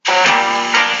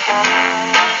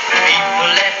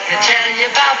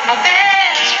about my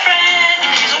best friend.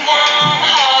 He's a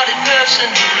warm-hearted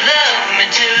person who loved me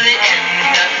till the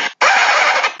end.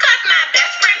 Got my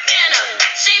best friend Anna.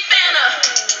 She finna.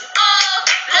 Oh,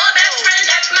 her best friend.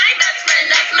 That's my best friend.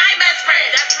 That's my best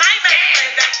friend. That's my best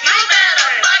friend. That's you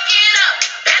better fuck it up.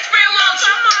 Best friend wants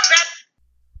some more.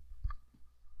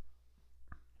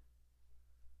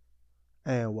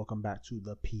 And welcome back to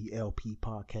the PLP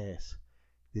podcast.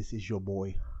 This is your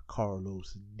boy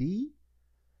Carlos D.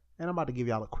 And I'm about to give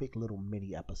y'all a quick little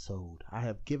mini episode. I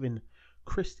have given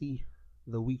Christy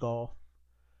the week off,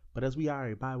 but as we are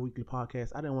a bi-weekly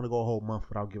podcast, I didn't want to go a whole month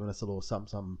without giving us a little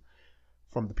something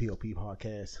from the PLP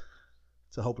podcast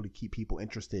to hopefully keep people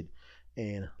interested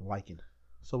and liking.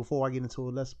 So before I get into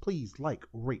it, let's please like,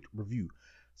 rate, review,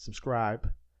 subscribe.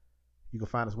 You can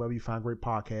find us wherever you find great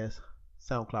podcasts.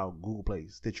 SoundCloud, Google Play,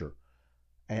 Stitcher,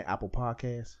 and Apple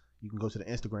Podcasts. You can go to the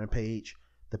Instagram page,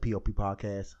 the PLP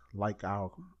Podcast, like,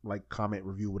 comment,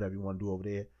 review, whatever you want to do over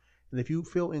there. And if you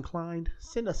feel inclined,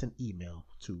 send us an email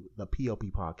to the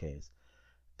PLP Podcast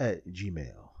at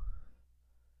gmail.com.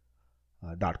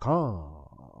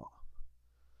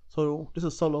 So this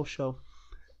is a solo show.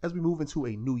 As we move into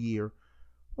a new year,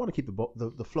 I want to keep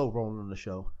the flow rolling on the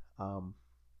show. Want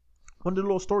to do a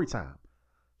little story time.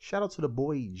 Shout out to the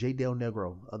boy J. Del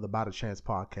Negro of the By the Chance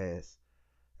podcast.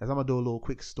 As I'm going to do a little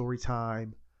quick story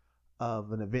time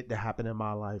of an event that happened in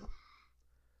my life.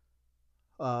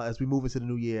 As we move into the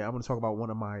new year, I'm going to talk about one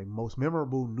of my most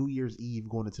memorable New Year's Eve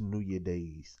going into New Year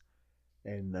days.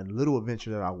 And a little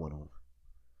adventure that I went on.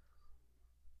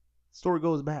 Story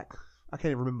goes back. I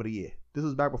can't even remember the year. This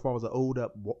was back before I was an old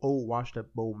washed up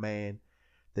old man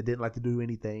that didn't like to do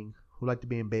anything. Who liked to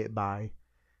be in bed by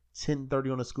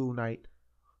 10:30 on a school night.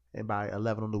 And by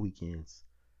 11 on the weekends.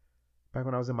 Back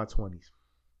when I was in my 20s.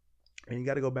 And you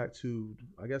got to go back to,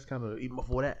 I guess, kind of even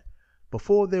before that.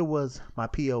 Before there was my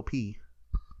PLP,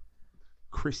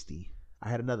 Christy, I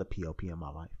had another PLP in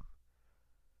my life.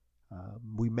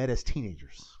 We met as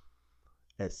teenagers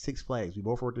at Six Flags. We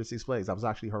both worked at Six Flags. I was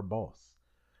actually her boss.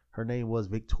 Her name was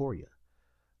Victoria.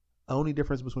 The only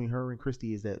difference between her and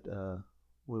Christy is that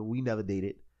we never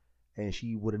dated. And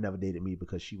she would have never dated me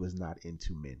because she was not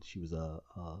into men. She was a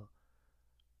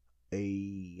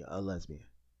lesbian.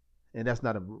 And that's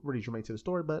not a really germane to the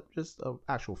story, but just an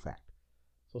actual fact.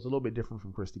 So it's a little bit different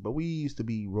from Christy. But we used to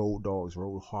be road dogs,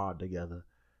 rode hard together.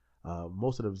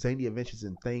 Most of the zany adventures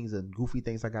and things and goofy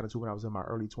things I got into when I was in my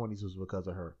early 20s was because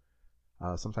of her.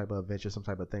 Some type of adventure, some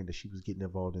type of thing that she was getting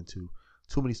involved into.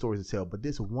 Too many stories to tell. But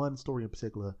this one story in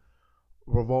particular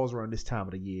revolves around this time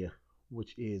of the year,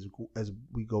 which is as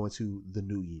we go into the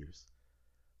New Year's.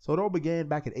 So it all began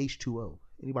back at H2O.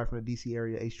 Anybody from the DC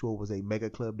area, H2O was a mega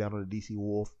club down on the DC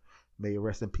Wharf. May it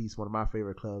rest in peace, one of my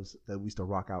favorite clubs that we used to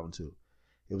rock out into.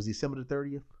 It was December the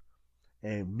 30th,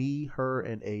 and me, her,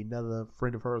 and another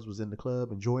friend of hers was in the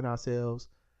club enjoying ourselves,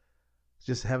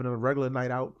 just having a regular night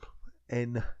out.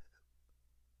 And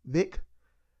Vic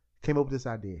came up with this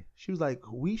idea. She was like,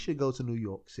 we should go to New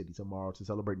York City tomorrow to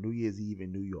celebrate New Year's Eve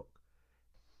in New York.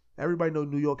 Everybody knows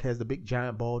New York has the big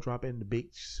giant ball dropping, the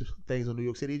big things in New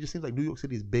York City. It just seems like New York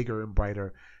City is bigger and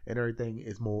brighter, and everything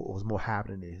was more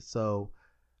happening there. So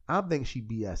I'm thinking she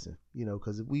BSing,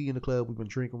 because we in the club, we've been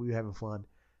drinking, we were having fun.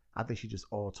 I think she just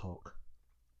all talk.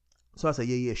 So I said,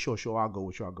 yeah, sure, I'll go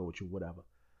with you, whatever.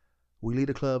 We leave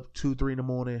the club 2-3 in the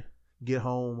morning, get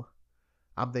home.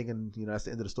 I'm thinking, that's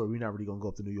the end of the story. We're not really gonna go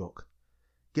up to New York.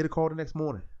 Get a call the next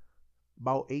morning,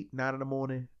 about 8-9 in the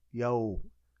morning. Yo,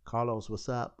 Carlos, what's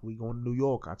up? We going to New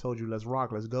York. I told you, let's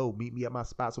rock. Let's go. Meet me at my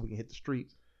spot so we can hit the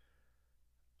streets.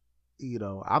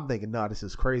 I'm thinking, nah, this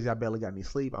is crazy. I barely got any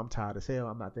sleep. I'm tired as hell.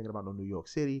 I'm not thinking about no New York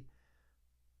City.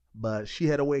 But she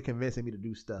had a way of convincing me to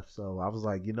do stuff. So I was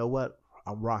like, you know what?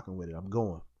 I'm rocking with it. I'm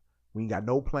going. We ain't got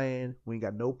no plan. We ain't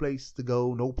got no place to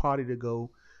go, no party to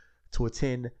go to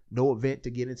attend, no event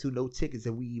to get into, no tickets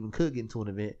if we even could get into an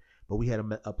event. But we had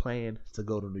a plan to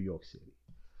go to New York City.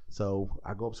 So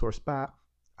I go up to her spot.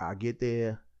 I get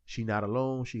there. She not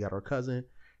alone. She got her cousin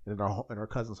and her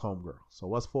cousin's homegirl.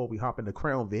 So us four, we hop in the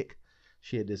Crown Vic.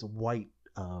 She had this white,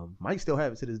 might still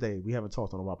have it to this day. We haven't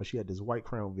talked in a while, but she had this white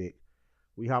Crown Vic.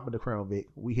 We hop in the Crown Vic.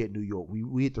 We hit New York.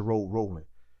 We hit the road rolling.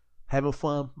 Having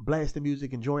fun, blasting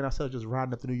music, enjoying ourselves, just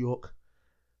riding up to New York.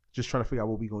 Just trying to figure out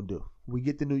what we're going to do. We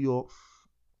get to New York.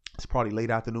 It's probably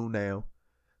late afternoon now.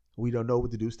 We don't know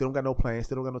what to do. Still don't got no plans.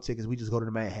 Still don't got no tickets. We just go to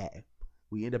the Manhattan.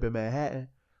 We end up in Manhattan.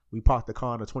 We parked the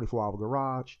car in a 24-hour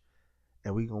garage,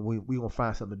 and we gonna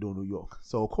find something to do in New York.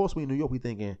 So, of course, we in New York, we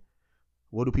thinking,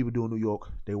 what do people do in New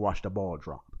York? They watch the ball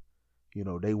drop.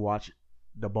 They watch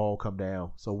the ball come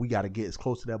down. So we got to get as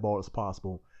close to that ball as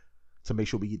possible to make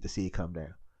sure we get to see it come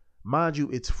down. Mind you,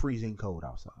 it's freezing cold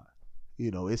outside.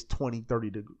 It's 20, 30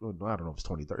 degrees. I don't know if it's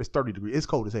 20, 30. It's 30 degrees. It's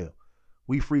cold as hell.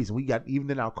 We freezing. We got, even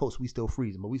in our coast, we still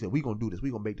freezing. But we said, we going to do this.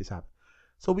 We going to make this happen.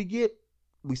 So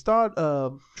we start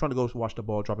trying to go watch the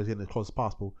ball drop as close as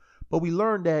possible. But we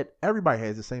learned that everybody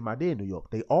has the same idea in New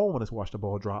York. They all want us to watch the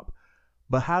ball drop.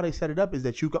 But how they set it up is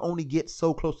that you can only get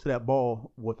so close to that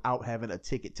ball without having a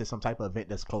ticket to some type of event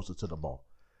that's closer to the ball.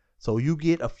 So you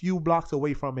get a few blocks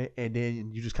away from it, and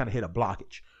then you just kind of hit a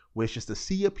blockage, where it's just a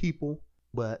sea of people,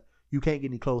 but you can't get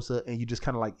any closer, and you just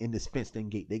kind of like in this fenced-in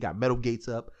gate. They got metal gates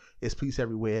up. There's police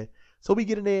everywhere. So we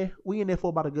get in there. We in there for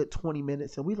about a good 20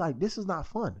 minutes, and we like, this is not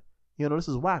fun. This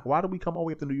is whack. Why do we come all the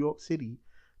way up to New York City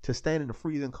to stand in the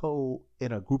freezing cold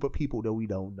in a group of people that we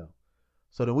don't know?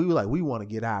 So then we were like, we want to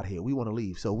get out of here. We want to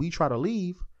leave. So we try to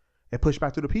leave and push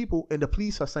back to the people, and the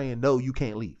police are saying, no, you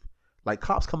can't leave. Like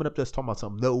cops coming up to us talking about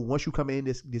something. No, once you come in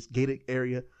this gated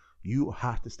area, you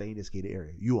have to stay in this gated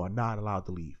area. You are not allowed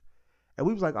to leave. And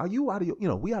we was like, are you out of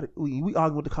your, we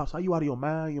arguing with the cops. Are you out of your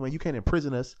mind? You can't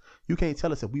imprison us. You can't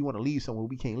tell us if we want to leave somewhere,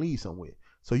 we can't leave somewhere.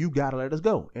 So you got to let us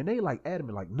go. And they like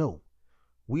adamant, like, no,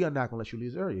 we are not going to let you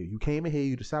leave this area. You came in here,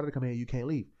 you decided to come in here, you can't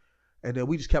leave. And then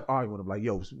we just kept arguing with them, like,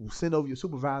 yo, send over your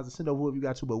supervisor, send over whoever you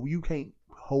got to, but you can't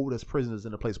hold us prisoners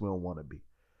in a place we don't want to be.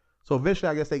 So eventually,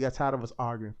 I guess they got tired of us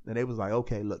arguing, and they was like,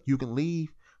 okay, look, you can leave,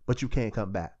 but you can't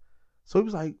come back. So he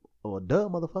was like, oh, duh,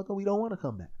 motherfucker, we don't want to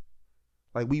come back.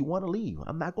 Like, we want to leave.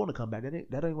 I'm not going to come back.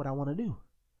 That ain't what I want to do.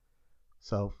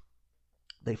 So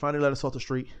they finally let us off the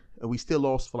street, and we still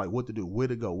lost for like what to do, where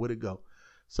to go.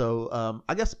 So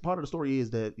I guess part of the story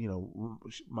is that,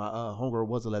 my homegirl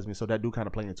was a lesbian, so that do kind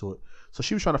of play into it. So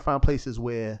she was trying to find places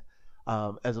where,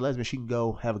 as a lesbian, she can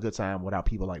go have a good time without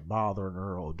people like bothering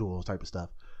her or doing all type of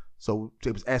stuff. So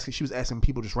she was asking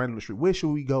people just randomly on the street, where should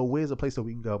we go? Where's a place that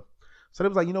we can go? So they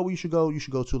was like, where you should go? You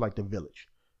should go to like the Village.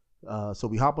 So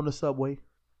we hop on the subway.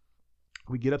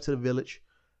 We get up to the Village,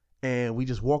 and we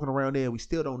just walking around there. We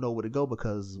still don't know where to go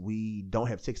because we don't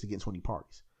have tickets to get into any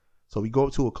parties. So we go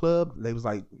up to a club. They was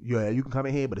like, yeah, you can come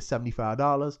in here, but it's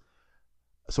 $75.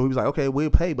 So we was like, okay, we'll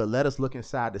pay, but let us look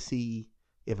inside to see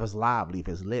if it's lively, if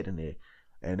it's lit in there.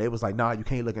 And they was like, nah, you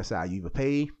can't look inside. You either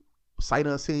pay sight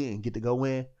unseen and get to go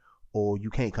in, or you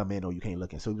can't come in, or you can't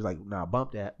look in. So he was like, nah,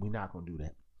 bump that. We're not going to do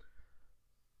that.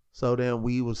 So then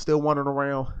we was still wandering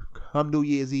around. Come New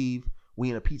Year's Eve, we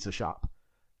in a pizza shop.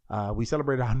 We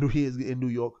celebrated our New Year's in New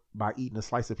York by eating a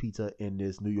slice of pizza in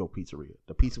this New York pizzeria.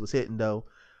 The pizza was hitting though,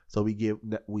 so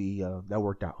that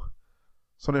worked out.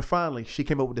 So then finally, she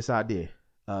came up with this idea.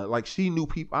 Like she knew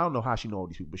people. I don't know how she knew all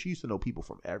these people, but she used to know people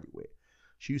from everywhere.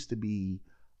 She used to be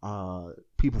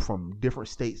people from different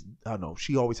states. I don't know.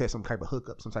 She always had some type of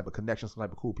hookup, some type of connection, some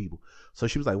type of cool people. So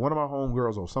she was like, one of my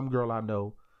homegirls or some girl I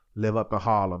know live up in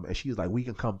Harlem, and she was like, we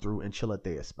can come through and chill at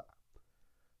their spot.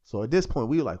 So at this point,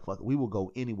 we were like, fuck it, we will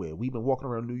go anywhere. We've been walking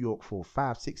around New York for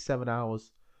 5, 6, 7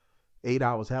 hours, 8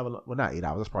 hours. Well, not 8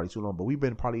 hours. That's probably too long. But we've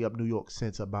been probably up New York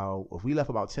since if we left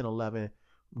about 10, 11,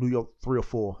 New York 3 or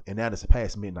 4, and now it's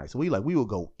past midnight. So we will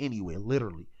go anywhere,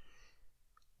 literally.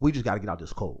 We just got to get out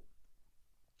this cold.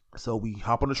 So we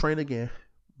hop on the train again,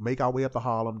 make our way up to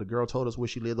Harlem. The girl told us where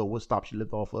she lived or what stop she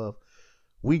lived off of.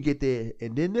 We get there,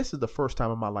 and then this is the first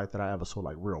time in my life that I ever saw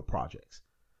like real projects.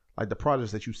 Like the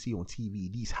projects that you see on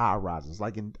TV, these high rises.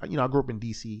 Like I grew up in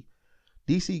DC.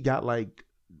 DC got like,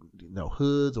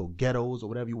 hoods or ghettos or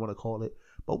whatever you want to call it.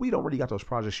 But we don't really got those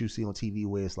projects you see on TV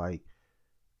where it's like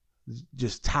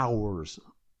just towers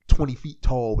 20 feet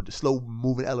tall with the slow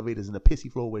moving elevators and the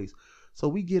pissy flowways. So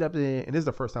we get up there, and this is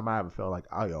the first time I ever felt like,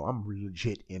 I'm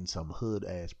legit in some hood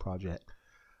ass project.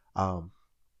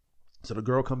 So the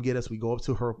girl come get us. We go up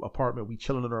to her apartment. We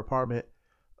chilling in her apartment.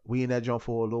 We in that joint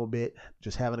for a little bit,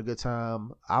 just having a good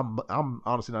time. I'm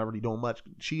honestly not really doing much.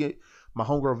 My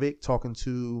homegirl Vic, talking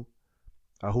to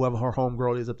whoever her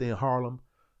homegirl is up there in Harlem.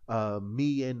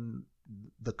 Me and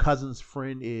the cousin's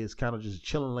friend is kind of just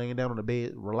chilling, laying down on the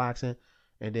bed, relaxing.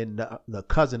 And then the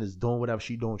cousin is doing whatever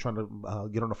she doing, trying to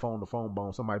get on the phone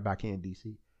bone. Somebody back here in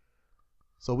DC.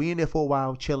 So we in there for a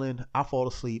while, chilling. I fall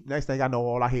asleep. Next thing I know,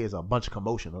 all I hear is a bunch of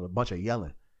commotion or a bunch of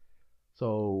yelling.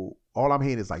 So all I'm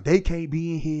hearing is like, they can't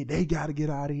be in here. They got to get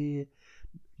out of here.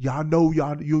 Y'all know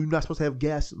you're not supposed to have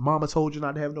guests. Mama told you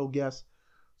not to have no guests.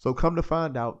 So come to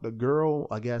find out, the girl,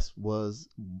 I guess, was,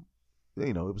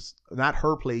 it was not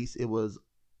her place. It was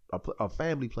a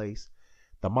family place.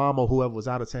 The mom or whoever was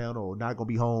out of town or not going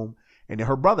to be home. And then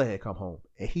her brother had come home.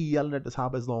 And he yelling at the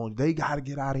top of his lungs, they got to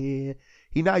get out of here.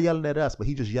 He not yelling at us, but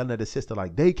he just yelling at his sister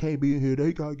like, they can't be in here.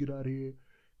 They got to get out of here.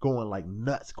 Going like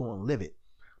nuts, going livid.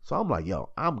 So I'm like, yo,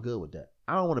 I'm good with that.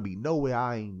 I don't want to be nowhere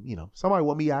I ain't, somebody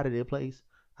want me out of their place.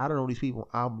 I don't know these people.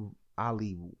 I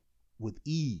leave with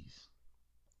ease.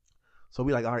 So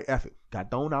we like, all right, F it.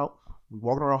 Got thrown out. We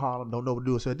walking around Harlem, don't know what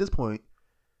to do. So at this point,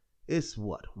 it's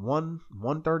what,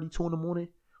 1:30, 2 in the morning?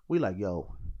 We like,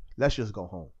 yo, let's just go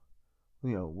home.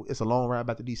 You know, it's a long ride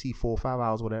back to DC, 4 or 5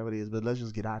 hours, whatever it is, but let's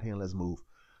just get out here and let's move.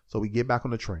 So we get back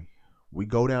on the train. We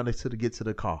go down to get to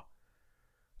the car.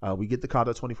 We get the car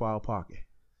to 24-hour parking.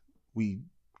 We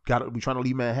trying to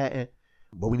leave Manhattan,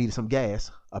 but we needed some gas.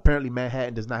 Apparently,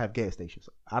 Manhattan does not have gas stations.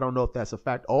 I don't know if that's a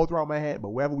fact all throughout Manhattan,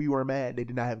 but wherever we were in Manhattan, they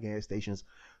did not have gas stations.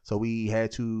 So we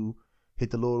had to hit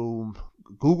the little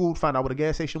Google, find out what a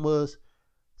gas station was.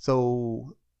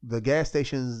 So the gas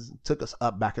stations took us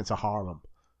up back into Harlem,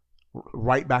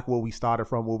 right back where we started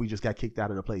from, where we just got kicked out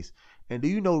of the place. And do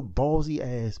you know, ballsy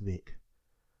ass Vic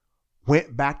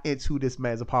went back into this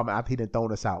man's apartment after he done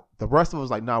thrown us out. The rest of us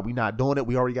was like, nah, we not doing it.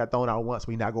 We already got thrown out once.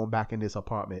 We not going back in this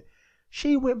apartment.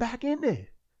 She went back in there,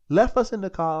 left us in the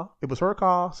car. It was her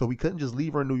car, so we couldn't just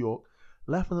leave her in New York.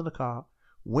 Left us in the car,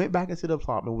 went back into the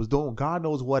apartment, was doing God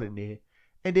knows what in there,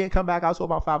 and then come back out to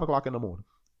about 5 o'clock in the morning.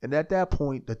 And at that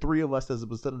point, the three of us that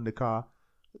was still in the car,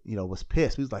 you know, was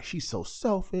pissed. We was like, she's so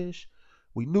selfish.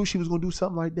 We knew she was going to do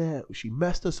something like that. She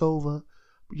messed us over,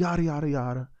 yada, yada,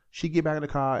 yada. She get back in the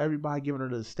car, everybody giving her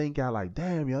the stink out like,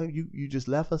 damn, yo, you just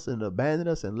left us and abandoned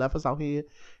us and left us out here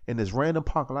in this random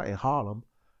parking lot in Harlem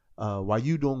while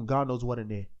you doing God knows what in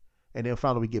there. And then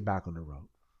finally we get back on the road.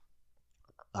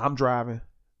 I'm driving.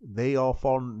 They all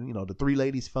falling, you know, the three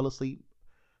ladies fell asleep.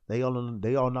 They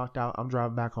all knocked out. I'm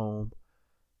driving back home.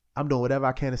 I'm doing whatever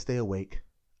I can to stay awake.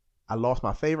 I lost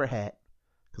my favorite hat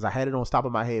because I had it on top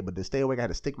of my head, but to stay awake, I had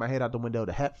to stick my head out the window.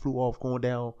 The hat flew off going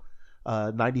down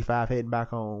 95 heading back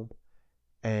home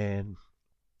and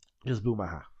just blew my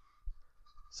high.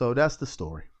 So that's the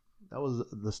story. That was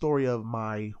the story of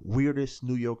my weirdest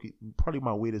New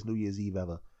Year's Eve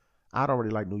ever. I don't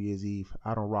really like New Year's Eve.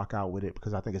 I don't rock out with it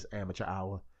because I think it's amateur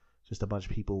hour. Just a bunch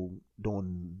of people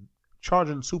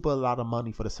charging super a lot of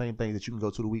money for the same thing that you can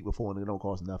go to the week before and it don't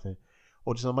cost nothing.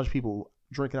 Or just a bunch of people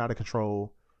drinking out of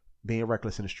control, being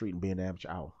reckless in the street and being amateur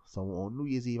hour. So on New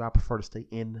Year's Eve, I prefer to stay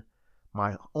in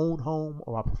my own home,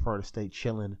 or I prefer to stay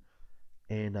chilling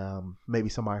in maybe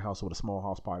somebody's house with a small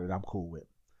house party that I'm cool with.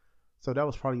 So that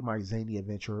was probably my zany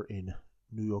adventure in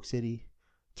New York City.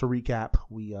 To recap,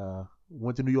 we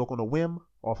went to New York on a whim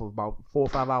off of about 4 or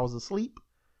 5 hours of sleep.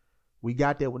 We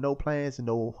got there with no plans and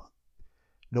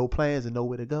no plans and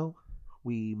nowhere to go.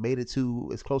 We made it to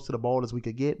as close to the ball as we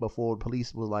could get before the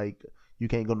police was like, you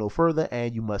can't go no further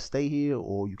and you must stay here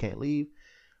or you can't leave.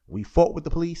 We fought with the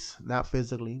police, not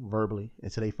physically, verbally,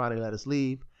 until they finally let us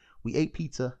leave. We ate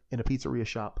pizza in a pizzeria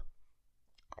shop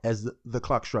as the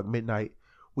clock struck midnight.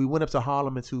 We went up to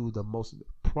Harlem into the most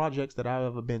projects that I've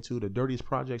ever been to, the dirtiest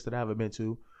projects that I've ever been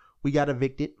to. We got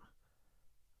evicted.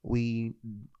 We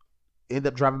ended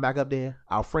up driving back up there.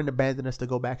 Our friend abandoned us to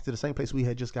go back to the same place we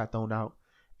had just got thrown out.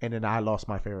 And then I lost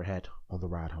my favorite hat on the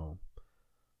ride home.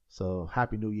 So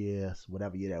Happy New Year,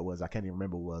 whatever year that was. I can't even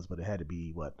remember what it was, but it had to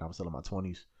be I was still in my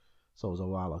 20s. So it was a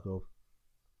while ago.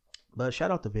 But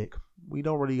shout out to Vic. We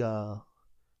don't really,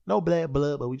 no bad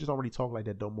blood, but we just don't really talk like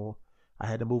that no more. I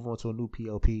had to move on to a new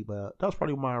PLP, but that was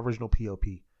probably my original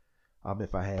PLP,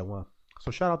 if I had one.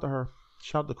 So shout out to her.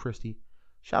 Shout out to Christy.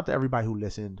 Shout out to everybody who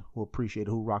listened, who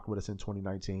appreciated, who rocked with us in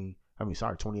 2018.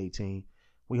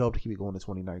 We hope to keep it going in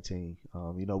 2019.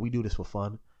 You know, we do this for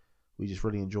fun. We just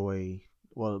really enjoy,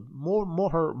 well, more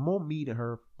me than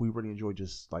her. We really enjoy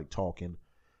just like talking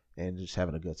and just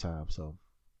having a good time. So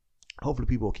hopefully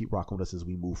people will keep rocking with us as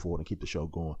we move forward and keep the show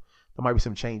going. There might be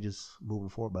some changes moving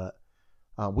forward, but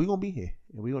we're going to be here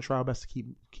and we're going to try our best to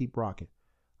keep rocking.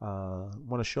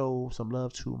 Want to show some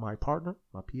love to my partner,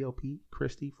 my PLP,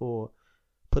 Christy, for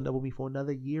putting up with me for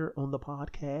another year on the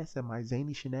podcast and my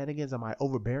zany shenanigans and my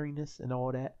overbearingness and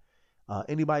all that.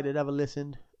 Anybody that ever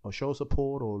listened or showed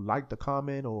support or liked a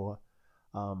comment or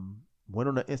went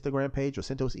on the Instagram page or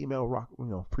sent us an email,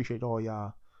 appreciate all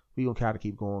y'all. We're going to kind of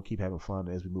keep going, keep having fun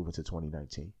as we move into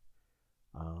 2019.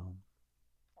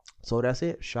 So that's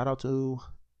it. Shout out to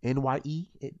NYE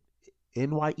and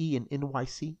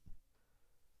NYC.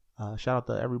 Shout out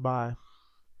to everybody.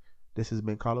 This has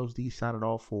been Carlos D signing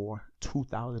off for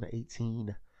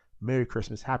 2018. Merry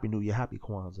Christmas, Happy New Year, Happy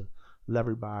Kwanzaa. Love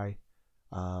everybody.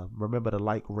 Remember to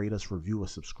like, rate us, review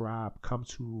us, subscribe. Come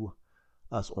to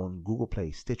us on Google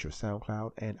Play, Stitcher,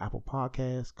 SoundCloud, and Apple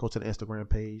Podcasts. Go to the Instagram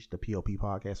page, the PLP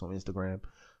Podcast on Instagram.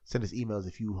 Send us emails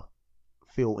if you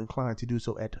feel inclined to do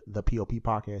so at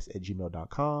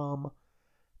theploppodcast@gmail.com.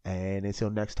 And until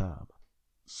next time,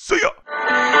 see ya.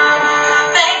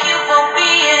 Thank you for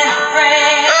being a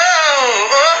friend.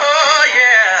 Oh,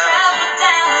 yeah. Travel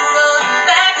down the road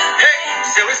back again. Hey,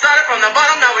 so we started from the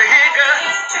bottom, now we're here.